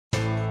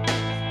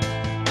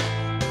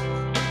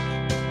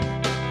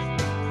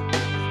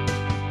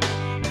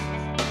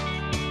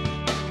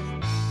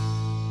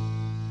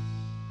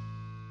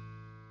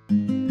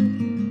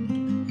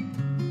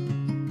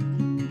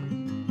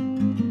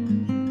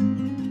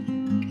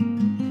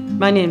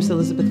My name's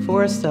Elizabeth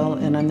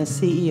Forrestal, and I'm the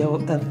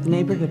CEO of the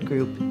Neighbourhood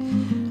Group.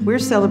 We're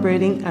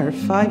celebrating our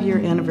 5-year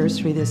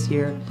anniversary this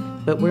year,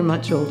 but we're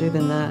much older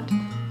than that.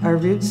 Our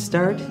roots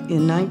start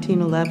in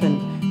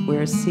 1911,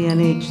 where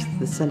CNH,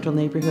 the Central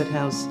Neighbourhood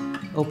House,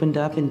 opened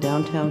up in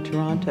downtown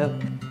Toronto.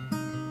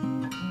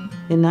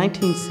 In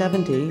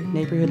 1970,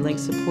 Neighbourhood Link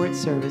Support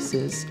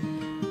Services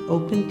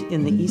opened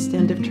in the East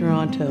End of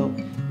Toronto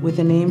with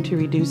an aim to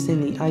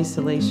reducing the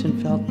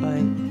isolation felt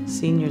by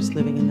seniors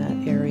living in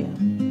that area.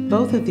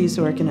 Both of these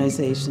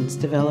organizations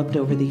developed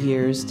over the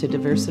years to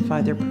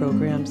diversify their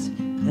programs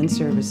and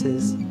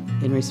services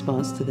in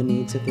response to the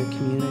needs of their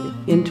community.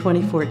 In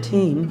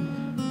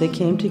 2014, they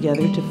came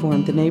together to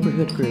form the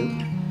Neighbourhood Group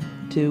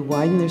to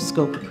widen their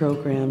scope of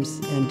programs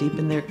and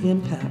deepen their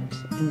impact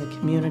in the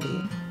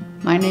community.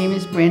 My name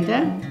is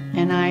Brenda,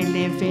 and I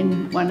live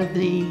in one of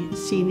the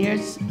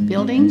seniors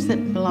buildings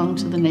that belong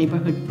to the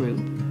Neighbourhood Group.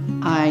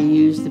 I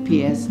use the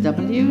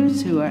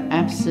PSWs, who are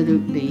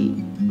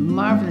absolutely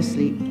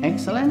marvelously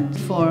excellent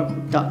for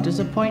doctor's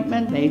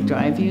appointment. They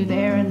drive you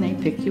there and they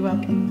pick you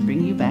up and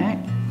bring you back.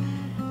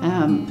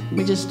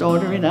 We just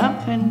order it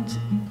up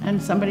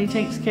and somebody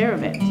takes care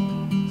of it.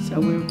 So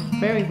we're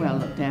very well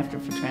looked after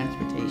for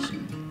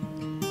transportation.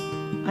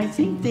 I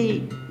think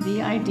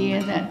the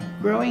idea that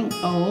growing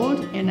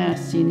old in a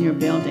senior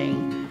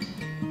building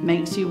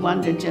makes you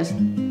wonder just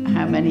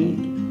how many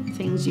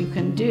things you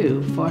can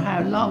do, for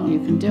how long you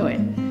can do it.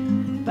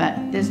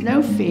 But there's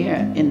no fear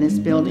in this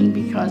building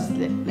because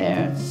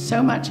there's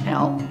so much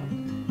help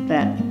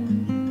that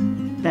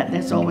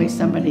there's always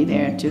somebody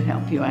there to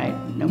help you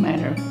out, no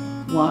matter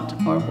what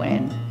or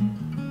when.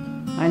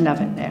 I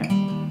love it there.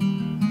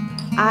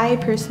 I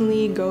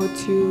personally go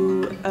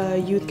to a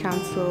youth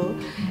council,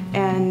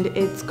 and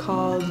it's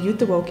called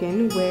Youth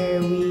Awoken,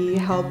 where we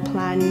help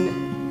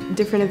plan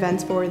different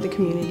events for the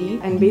community,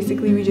 and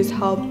basically we just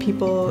help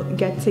people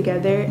get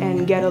together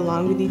and get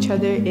along with each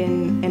other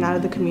in and out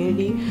of the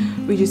community.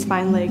 We just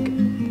find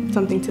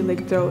something to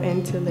throw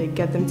in to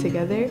get them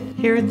together.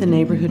 Here at the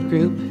Neighbourhood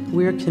Group,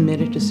 we're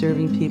committed to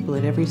serving people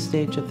at every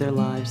stage of their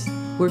lives,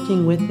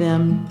 working with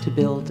them to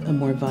build a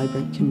more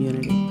vibrant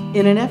community.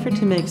 In an effort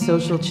to make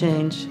social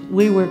change,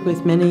 we work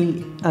with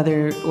many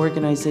other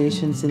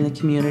organizations in the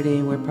community,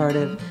 and we're part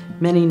of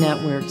many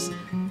networks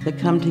that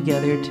come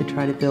together to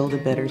try to build a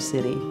better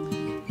city,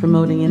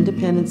 promoting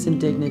independence and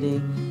dignity,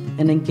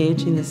 and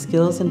engaging the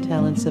skills and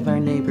talents of our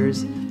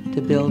neighbors to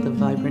build a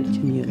vibrant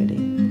community.